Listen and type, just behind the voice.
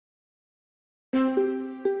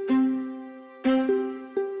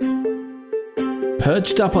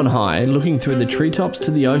Perched up on high, looking through the treetops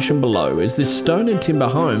to the ocean below, is this stone and timber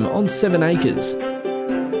home on 7 acres.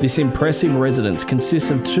 This impressive residence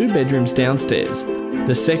consists of 2 bedrooms downstairs,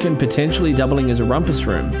 the second potentially doubling as a rumpus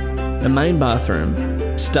room, a main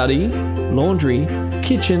bathroom, study, laundry,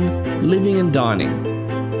 kitchen, living and dining.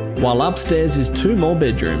 While upstairs is 2 more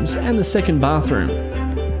bedrooms and the second bathroom.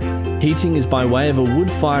 Heating is by way of a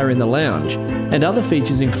wood fire in the lounge, and other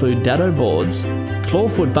features include dado boards,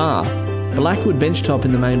 clawfoot bath, blackwood benchtop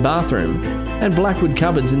in the main bathroom, and blackwood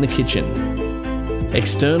cupboards in the kitchen.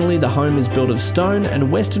 Externally, the home is built of stone and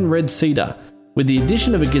western red cedar, with the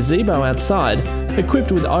addition of a gazebo outside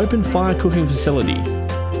equipped with open fire cooking facility,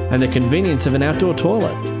 and the convenience of an outdoor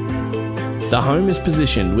toilet. The home is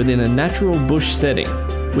positioned within a natural bush setting,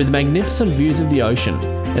 with magnificent views of the ocean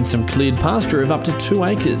and some cleared pasture of up to 2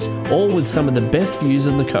 acres, all with some of the best views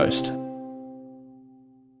on the coast.